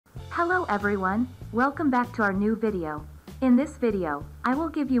Hello everyone, welcome back to our new video. In this video, I will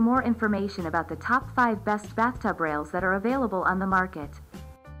give you more information about the top 5 best bathtub rails that are available on the market.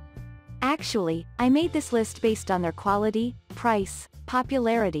 Actually, I made this list based on their quality, price,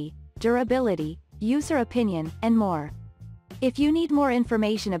 popularity, durability, user opinion, and more. If you need more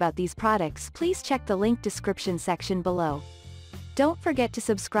information about these products, please check the link description section below. Don't forget to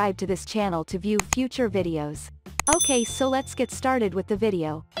subscribe to this channel to view future videos. Okay, so let's get started with the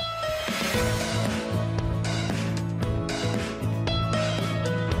video.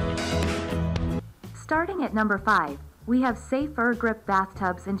 Starting at number 5, we have Safe Grip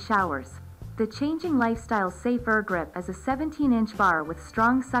bathtubs and showers. The Changing Lifestyle Safe Grip is a 17-inch bar with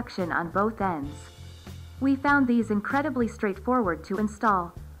strong suction on both ends. We found these incredibly straightforward to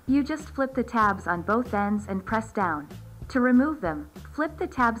install. You just flip the tabs on both ends and press down. To remove them, flip the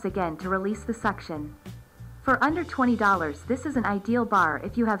tabs again to release the suction. For under $20, this is an ideal bar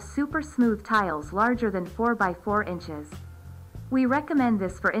if you have super smooth tiles larger than 4 by 4 inches. We recommend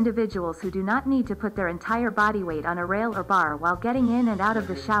this for individuals who do not need to put their entire body weight on a rail or bar while getting in and out of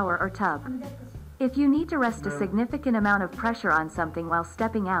the shower or tub. If you need to rest a significant amount of pressure on something while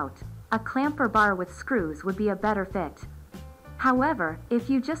stepping out, a clamp or bar with screws would be a better fit. However, if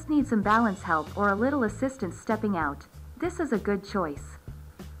you just need some balance help or a little assistance stepping out, this is a good choice.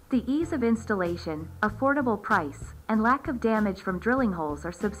 The ease of installation, affordable price, and lack of damage from drilling holes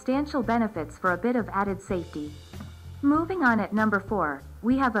are substantial benefits for a bit of added safety. Moving on at number 4,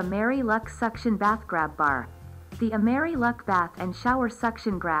 we have a Mary Luck Suction Bath Grab Bar. The Mary Luck Bath and Shower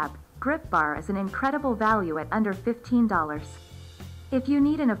Suction Grip Bar is an incredible value at under $15. If you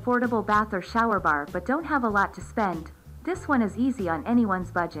need an affordable bath or shower bar but don't have a lot to spend, this one is easy on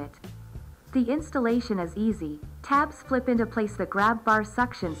anyone's budget. The installation is easy. Tabs flip into place, the grab bar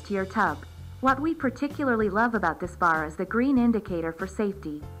suctions to your tub. What we particularly love about this bar is the green indicator for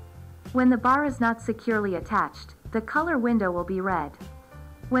safety. When the bar is not securely attached, the color window will be red.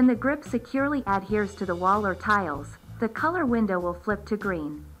 When the grip securely adheres to the wall or tiles, the color window will flip to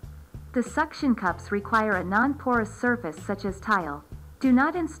green. The suction cups require a non-porous surface such as tile. Do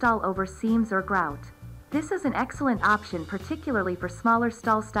not install over seams or grout. This is an excellent option particularly for smaller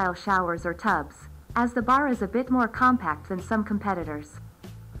stall-style showers or tubs, as the bar is a bit more compact than some competitors.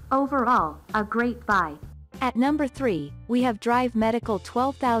 Overall, a great buy. At number 3, we have Drive Medical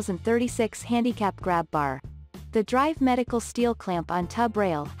 12036 Handicap Grab Bar. The Drive Medical steel clamp on tub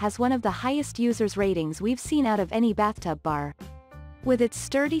rail has one of the highest users ratings we've seen out of any bathtub bar. With its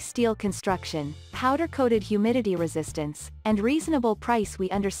sturdy steel construction, powder-coated humidity resistance, and reasonable price, we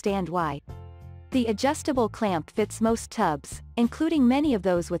understand why. The adjustable clamp fits most tubs, including many of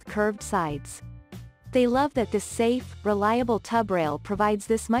those with curved sides. They love that this safe, reliable tub rail provides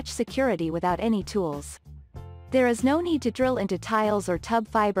this much security without any tools. There is no need to drill into tiles or tub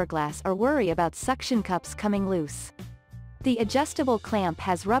fiberglass or worry about suction cups coming loose. The adjustable clamp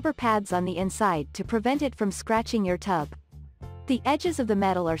has rubber pads on the inside to prevent it from scratching your tub. The edges of the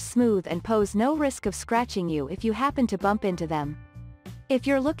metal are smooth and pose no risk of scratching you if you happen to bump into them. If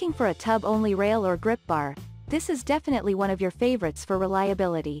you're looking for a tub-only rail or grip bar, this is definitely one of your favorites for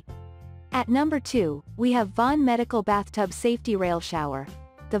reliability. At number 2, we have Vaughan Medical Bathtub Safety Rail Shower.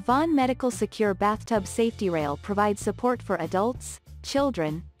 The Vaughan Medical Secure Bathtub Safety Rail provides support for adults,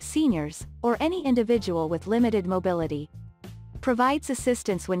 children, seniors, or any individual with limited mobility. Provides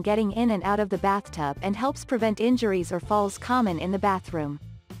assistance when getting in and out of the bathtub and helps prevent injuries or falls common in the bathroom.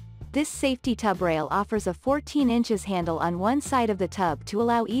 This safety tub rail offers a 14 inches handle on one side of the tub to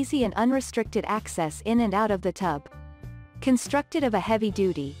allow easy and unrestricted access in and out of the tub. Constructed of a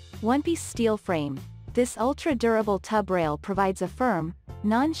heavy-duty, one-piece steel frame, this ultra-durable tub rail provides a firm,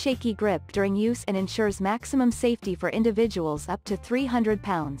 non-shaky grip during use and ensures maximum safety for individuals up to 300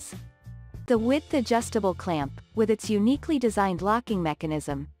 pounds. The width-adjustable clamp, with its uniquely designed locking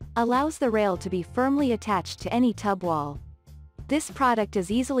mechanism, allows the rail to be firmly attached to any tub wall. This product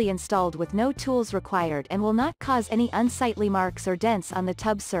is easily installed with no tools required and will not cause any unsightly marks or dents on the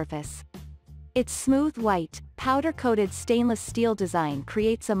tub surface. Its smooth white, powder-coated stainless steel design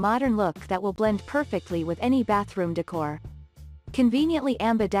creates a modern look that will blend perfectly with any bathroom decor. Conveniently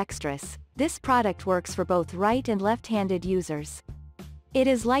ambidextrous, this product works for both right and left-handed users. It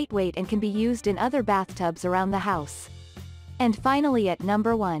is lightweight and can be used in other bathtubs around the house. And finally at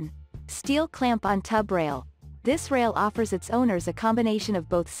number 1. Steel Clamp on Tub Rail. This rail offers its owners a combination of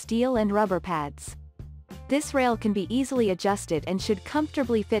both steel and rubber pads. This rail can be easily adjusted and should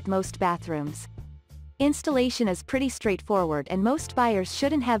comfortably fit most bathrooms. Installation is pretty straightforward and most buyers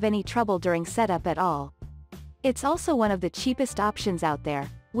shouldn't have any trouble during setup at all. It's also one of the cheapest options out there,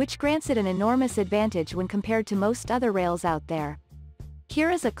 which grants it an enormous advantage when compared to most other rails out there. Here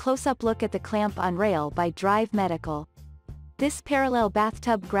is a close-up look at the clamp on rail by Drive Medical. This parallel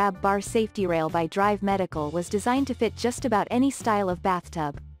bathtub grab bar safety rail by Drive Medical was designed to fit just about any style of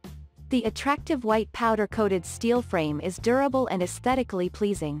bathtub. The attractive white powder-coated steel frame is durable and aesthetically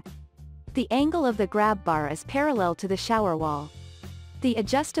pleasing. The angle of the grab bar is parallel to the shower wall. The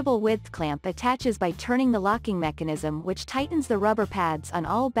adjustable width clamp attaches by turning the locking mechanism, which tightens the rubber pads on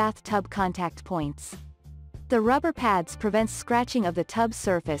all bathtub contact points. The rubber pads prevent scratching of the tub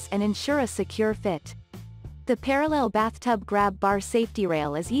surface and ensure a secure fit. The parallel bathtub grab bar safety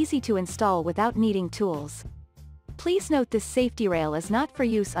rail is easy to install without needing tools. Please note this safety rail is not for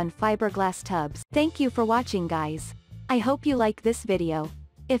use on fiberglass tubs. Thank you for watching, guys. I hope you like this video.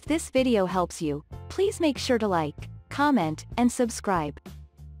 If this video helps you, please make sure to like, comment, and subscribe.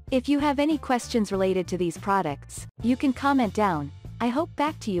 If you have any questions related to these products, you can comment down. I hope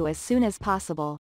back to you as soon as possible.